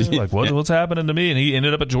cut here? Like, what's happening to me? And he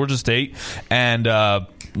ended up at Georgia State, and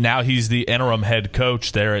now he's the interim head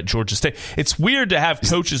coach there at Georgia State. It's weird to have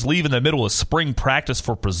coaches leave in the middle of spring practice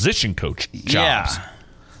for position coach jobs. Yeah.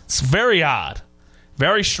 It's very odd.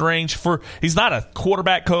 Very strange. He's not a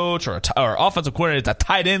quarterback coach or offensive coordinator. It's a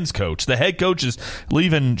tight ends coach. The head coach is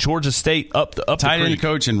leaving Georgia State up tight end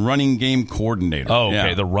coach and running game coordinator. Oh,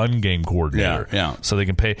 okay, the run game coordinator. Yeah. So they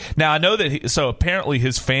can pay. Now I know that. So apparently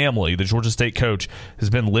his family, the Georgia State coach, has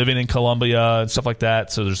been living in Columbia and stuff like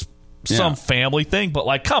that. So there's some family thing, but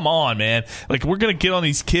like, come on, man! Like, we're gonna get on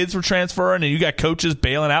these kids for transferring, and you got coaches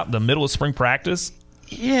bailing out in the middle of spring practice.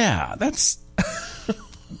 Yeah, that's.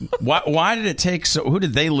 Why did it take so? Who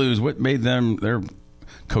did they lose? What made them their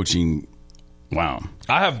coaching? Wow,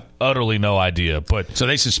 I have utterly no idea. But so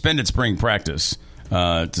they suspended spring practice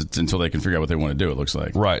until they can figure out what they want to do. It looks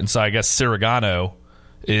like right, and so I guess Sirianni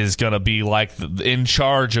is going to be like in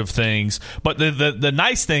charge of things. But the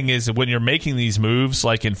nice thing is when you're making these moves,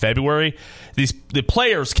 like in February, the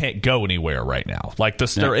players can't go anywhere right now. Like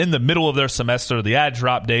they're in the middle of their semester, the ad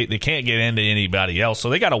drop date, they can't get into anybody else,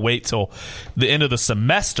 so they got to wait till the end of the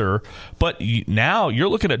semester. But now you're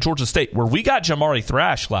looking at Georgia State, where we got Jamari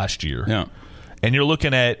Thrash last year, and you're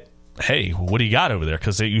looking at, hey, what do you got over there?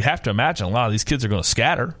 Because you have to imagine a lot of these kids are going to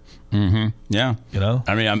scatter. Mm-hmm. Yeah,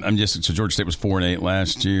 I mean, I'm just so Georgia State was 4-8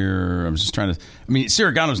 last year. I was just trying to. I mean,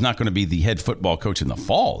 Sirianni's not going to be the head football coach in the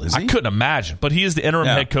fall, is he? I couldn't imagine, but he is the interim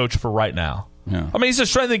head coach for right now. Yeah. I mean, he's a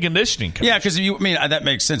strength and conditioning coach. Yeah, because that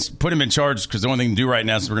makes sense. Put him in charge because the only thing to do right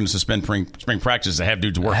now is we're going to suspend spring practice to have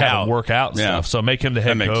dudes work out and stuff. So make him the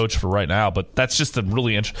head coach for right now. But that's just a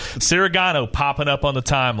really interesting. Sirianni popping up on the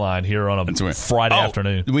timeline here on a Friday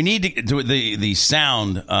afternoon. We need to do the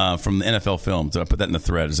sound from the NFL film. So I put that in the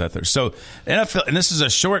thread. Is that there? So NFL, and this is a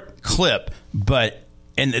short clip, but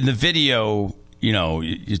in the video,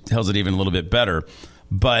 it tells it even a little bit better.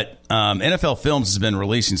 But NFL Films has been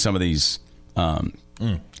releasing some of these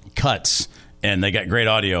cuts, and they got great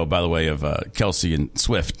audio, by the way, of Kelsey and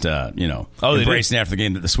Swift. Embracing after the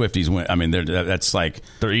game that the Swifties went. I mean, that's like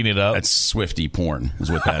they're eating it up. That's Swiftie porn,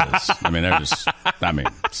 is what that is. I mean, they're just. I mean,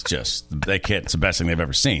 it's just they can't. It's the best thing they've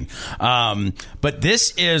ever seen. But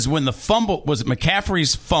this is when the fumble was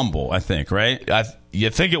McCaffrey's fumble, I think, right? You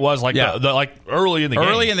think it was like like early in the game.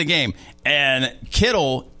 Early in the game. And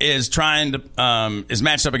Kittle is trying to is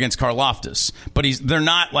matched up against Karlaftis, but they're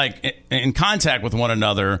not like in contact with one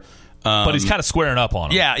another. But he's kind of squaring up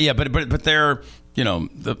on him. Yeah, but they're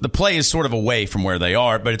the play is sort of away from where they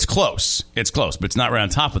are, but it's close. It's close, but it's not right on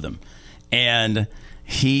top of them. And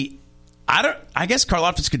I guess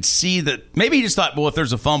Karlaftis could see that. Maybe he just thought, well, if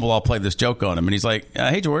there's a fumble, I'll play this joke on him. And he's like,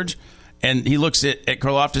 hey, George. And he looks at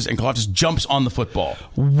Karlaftis, and Karlaftis jumps on the football.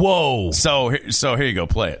 Whoa. So here you go.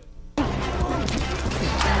 Play it. Hey,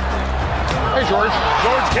 George.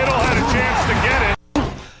 George Kittle had a chance to get it.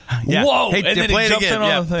 Yeah. Whoa. Hey, and then he jumps in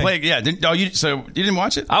on the thing. Play it. Yeah. So you didn't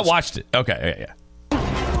watch it? I watched it. Okay. Yeah.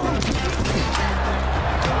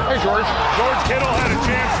 Hey, George. George Kittle had a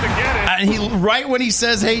chance to get it. And he right when he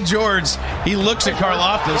says, hey, George, he looks at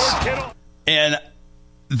Karlaftis, and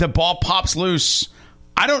the ball pops loose.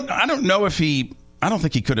 I don't know if I don't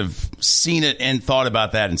think he could have seen it and thought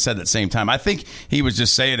about that and said at the same time. I think he was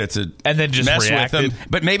just saying it to and then just mess reacted. with him.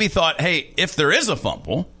 But maybe thought, hey, if there is a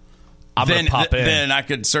fumble, then I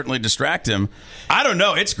could certainly distract him. I don't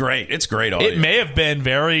know. It's great. It's great audio. It may have been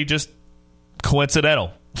very just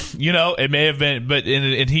coincidental. It may have been, but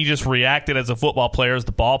and he just reacted as a football player as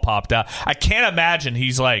the ball popped out. I can't imagine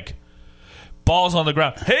he's like, ball's on the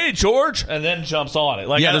ground, hey, George, and then jumps on it.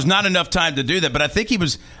 Like, there's not enough time to do that. But I think he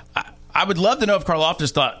was I would love to know if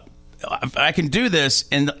Karlaftis thought, I can do this,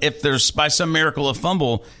 and if there's by some miracle a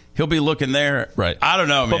fumble, he'll be looking there. Right. I don't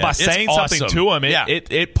know, man. But by saying something to him,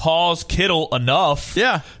 it paused Kittle enough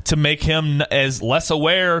to make him as less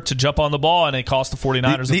aware to jump on the ball, and it cost the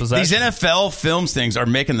 49ers a possession. These NFL films things are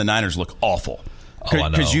making the Niners look awful.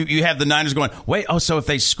 Because you have the Niners going, wait, so if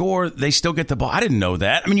they score, they still get the ball. I didn't know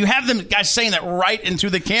that. I mean, you have them guys saying that right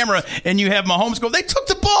into the camera, and you have Mahomes go, they took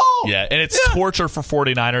the ball ball. Yeah, and it's torture for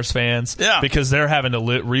 49ers fans because they're having to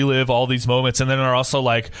relive all these moments, and then they're also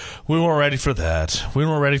like, we weren't ready for that. We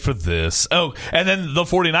weren't ready for this. Oh, and then the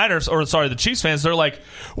 49ers, the Chiefs fans, they're like,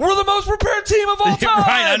 we're the most prepared team of all time.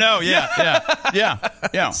 Right, I know.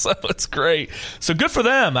 Yeah. So it's great. So good for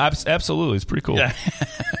them. Absolutely. It's pretty cool. Yeah.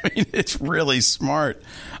 I mean, it's really smart.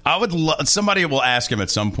 I would somebody will ask him at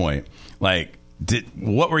some point, like,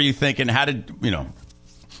 what were you thinking? How did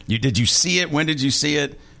did you see it? When did you see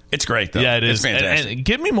it? It's great, though. Yeah, it is. It's fantastic. And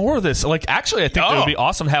give me more of this. Like, actually, I think it would be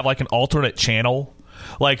awesome to have like an alternate channel.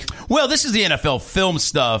 Like, well, this is the NFL film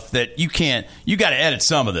stuff that you got to edit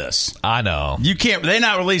some of this. I know. You can't. They're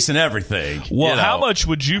not releasing everything. Well, how much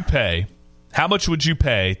would you pay? How much would you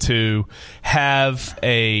pay to have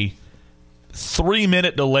a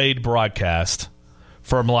 3-minute delayed broadcast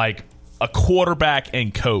from like a quarterback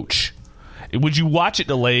and coach? Would you watch it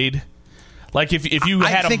delayed? Like if you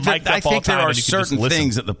had a mic up all the time, I think there are certain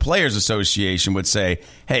things that the Players Association would say,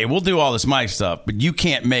 hey, we'll do all this mic stuff, but you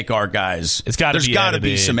can't make our guys. There's got to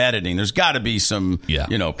be some editing. There's got to be some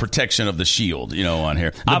protection of the shield, on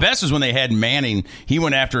here. The best was when they had Manning. He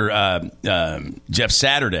went after Jeff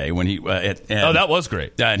Saturday when he. That was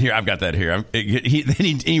great. And here, I've got that here.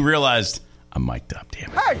 He realized I'm mic'd up.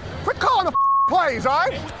 Damn it! Hey, quit calling the plays, all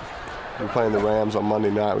right? We're playing the Rams on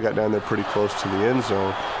Monday night. We got down there pretty close to the end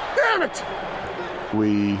zone. Damn it!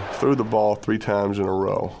 We threw the ball 3 times in a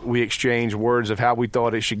row. We exchanged words of how we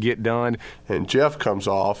thought it should get done. And Jeff comes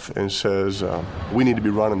off and says, we need to be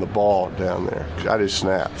running the ball down there. I just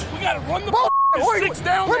snapped. We got to run the ball. Six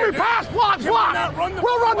down there. Let me pass, block. We'll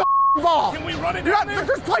run the ball. Can we run it down there?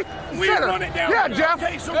 Just play we center. Run it down yeah, there. Jeff.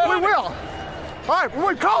 Okay, so we will. All right, when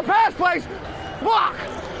we call pass plays, block.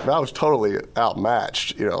 I was totally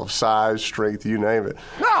outmatched, size, strength, you name it.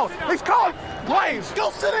 No, he's calling plays. Go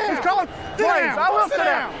sit down. He's calling plays. I will sit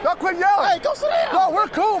down. Y'all quit yelling. Hey, go sit down. No, we're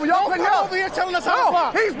cool, but y'all quit yelling. Come over here telling us how to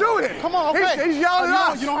block. He's doing it. Come on, okay. He's yelling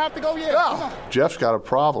at us. You don't have to go yet. No. Jeff's got a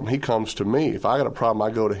problem. He comes to me. If I got a problem, I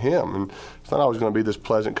go to him. And it's not always going to be this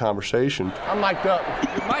pleasant conversation. I'm mic'd up.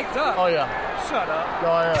 You're mic'd up? Oh, yeah. Shut up. No,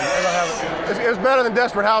 I am. It's better than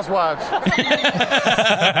Desperate Housewives.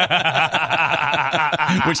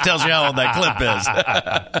 Which tells you how old that clip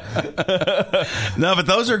is. No, but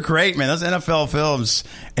those are great, man. Those NFL films.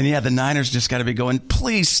 And the Niners just got to be going,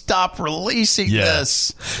 please stop releasing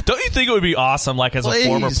this. Don't you think it would be awesome, like as a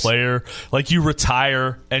former player, like you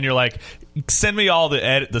retire and you're like, send me all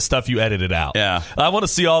the stuff you edited out. Yeah, I want to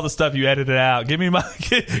see all the stuff you edited out. Give me my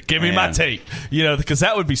tape. Because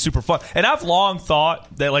that would be super fun. And I've long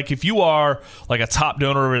thought that like if you are like a top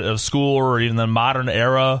donor of school or even the modern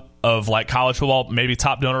era of like college football, maybe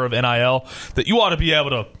top donor of NIL, that you ought to be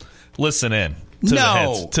able to listen in to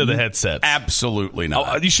the headsets. Absolutely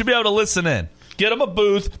not. You should be able to listen in. Get them a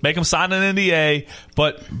booth, make them sign an NDA,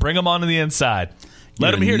 but bring them onto the inside.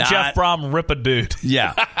 Let him hear Jeff Brom rip a dude.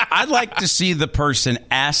 Yeah. I'd like to see the person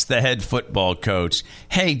ask the head football coach,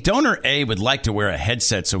 hey, donor A would like to wear a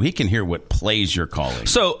headset so he can hear what plays you're calling.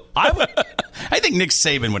 So I think Nick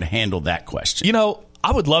Saban would handle that question.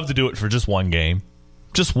 I would love to do it for just one game.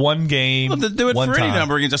 Just one game. Well, to do it for any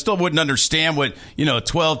number of games. I still wouldn't understand what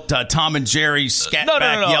 12 Tom and Jerry scat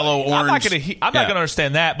back yellow orange. I'm not going to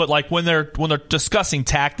understand that. But like when they're discussing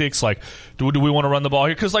tactics, like do we want to run the ball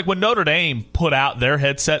here? Because like when Notre Dame put out their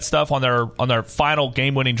headset stuff on their final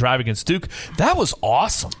game-winning drive against Duke, that was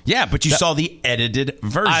awesome. Yeah, but you saw the edited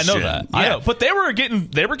version. I know that. Yeah. I know. But they were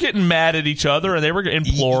getting mad at each other and they were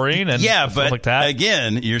imploring and stuff like that.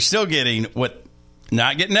 Again, you're still getting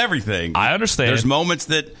not getting everything. I understand. There's moments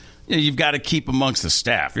that you've got to keep amongst the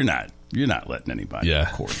staff. You're not letting anybody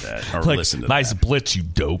record that or listen to nice that. Blitz, you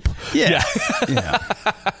dope. Yeah.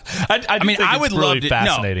 I would love to.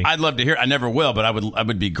 Fascinating. No, I'd love to hear. I never will, but I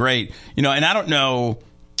would be great. And I don't know.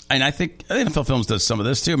 And I think NFL Films does some of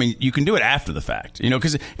this too. I mean, you can do it after the fact.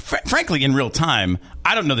 Because frankly, in real time,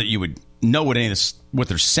 I don't know that you would know what any of this, what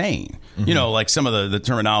they're saying. Mm-hmm. Like some of the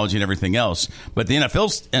terminology and everything else. But the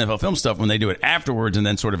NFL film stuff, when they do it afterwards and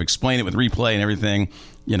then sort of explain it with replay and everything,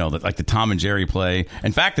 like the Tom and Jerry play.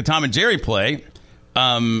 In fact, the Tom and Jerry play,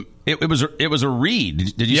 it was a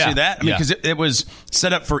read. Did you see that? Because it was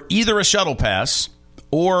set up for either a shuttle pass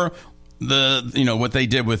or what they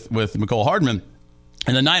did with Mecole Hardman.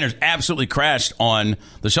 And the Niners absolutely crashed on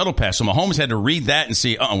the shuttle pass. So Mahomes had to read that and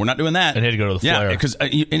see, we're not doing that. And had to go to the flare. Yeah, because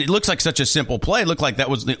it looks like such a simple play. It looked like that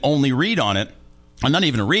was the only read on it. And not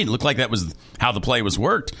even a read. It looked like that was how the play was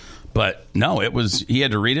worked. But no, he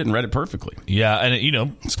had to read it and read it perfectly. Yeah, and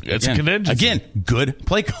it's a contingency. Again, good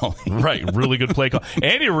play calling. Right, really good play calling.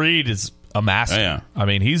 Andy Reid is a master. Yeah. I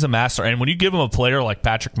mean, he's a master. And when you give him a player like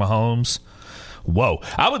Patrick Mahomes, whoa.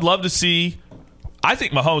 I would love to see I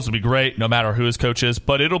think Mahomes will be great no matter who his coach is,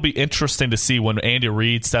 but it'll be interesting to see when Andy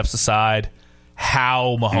Reid steps aside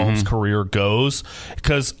how Mahomes' career goes.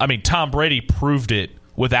 Because, I mean, Tom Brady proved it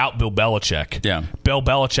without Bill Belichick. Yeah. Bill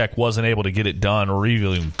Belichick wasn't able to get it done or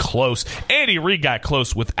even close. Andy Reid got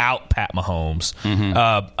close without Pat Mahomes,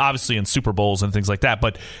 obviously in Super Bowls and things like that.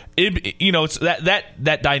 But, it's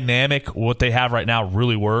that dynamic, what they have right now,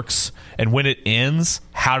 really works. And when it ends,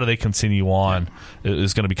 how do they continue on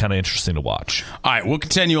is going to be kind of interesting to watch. All right, we'll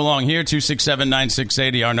continue along here.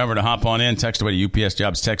 267-9680, our number to hop on in. Text away to UPS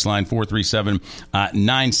Jobs text line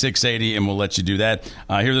 437-9680, and we'll let you do that.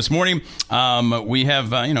 Here this morning, we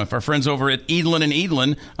have, our friends over at Edlin and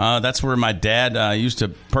Edlin. That's where my dad used to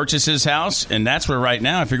purchase his house, and that's where right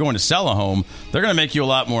now, if you're going to sell a home, they're going to make you a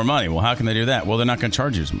lot more money. Well, how can they do that? Well, they're not going to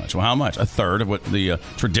charge you as much. Well, how much? A third of what the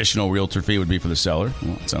traditional realtor fee would be for the seller.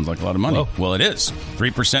 Well, it sounds like a lot of money. Whoa. Well, it is.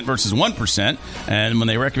 3% versus 1%. And when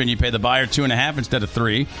they recommend you pay the buyer 2.5% instead of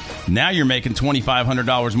 3%, now you're making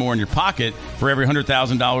 $2,500 more in your pocket for every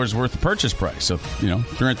 $100,000 worth of purchase price. So,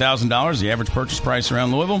 $300,000, the average purchase price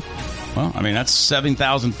around Louisville. Well, I mean, that's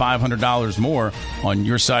 $7,500 more on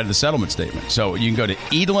your side of the settlement statement. So you can go to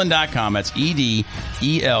Edlin.com. That's EDELEN.com.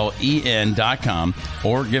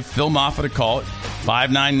 Or give Phil Moffitt a call at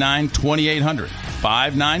 599-2800.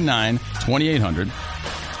 599-2800.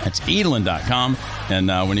 That's Edlin.com. And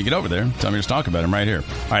when you get over there, tell me to talk about him right here.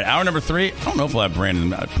 All right, hour number 3. I don't know if we'll have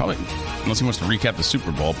Brandon. Probably, unless he wants to recap the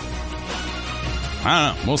Super Bowl.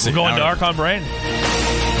 I don't know. We'll see. We're going dark on Brandon.